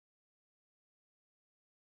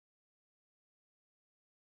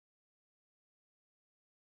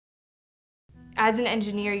as an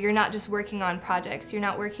engineer, you're not just working on projects. You're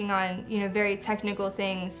not working on, very technical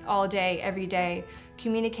things all day, every day.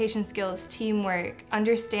 Communication skills, teamwork,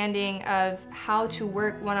 understanding of how to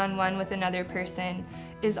work one-on-one with another person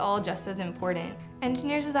is all just as important.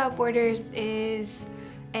 Engineers Without Borders is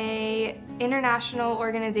an international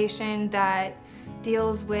organization that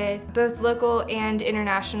deals with both local and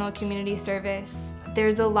international community service.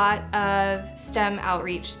 There's a lot of STEM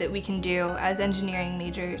outreach that we can do as engineering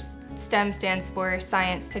majors. STEM stands for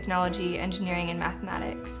science, technology, engineering, and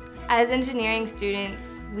mathematics. As engineering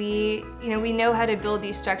students, we know how to build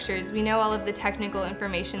these structures. We know all of the technical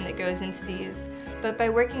information that goes into these. But by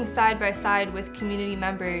working side by side with community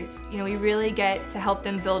members, we really get to help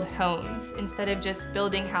them build homes instead of just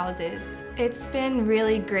building houses. It's been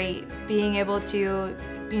really great being able to,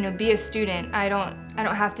 be a student. I don't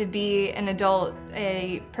have to be an adult,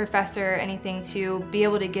 a professor, or anything to be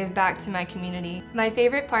able to give back to my community. My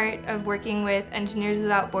favorite part of working with Engineers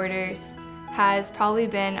Without Borders has probably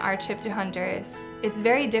been our trip to Honduras. It's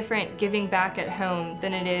very different giving back at home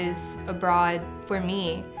than it is abroad for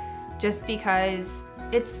me, just because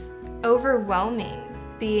it's overwhelming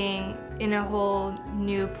being in a whole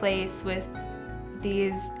new place with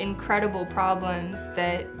these incredible problems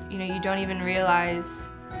that you don't even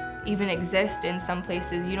realize even exist in some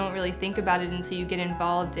places. You don't really think about it until you get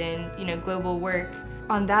involved in global work.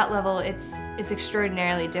 On that level, it's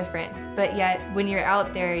extraordinarily different. But yet, when you're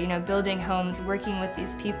out there, building homes, working with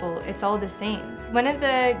these people, it's all the same. One of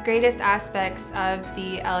the greatest aspects of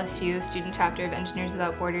the LSU student chapter of Engineers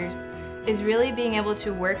Without Borders is really being able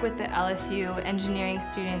to work with the LSU engineering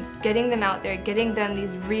students, getting them out there, getting them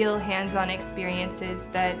these real hands-on experiences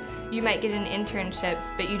that you might get in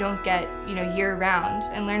internships, but you don't get, year-round,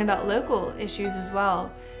 and learn about local issues as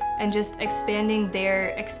well. And just expanding their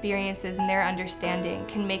experiences and their understanding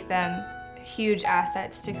can make them huge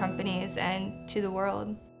assets to companies and to the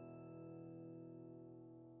world.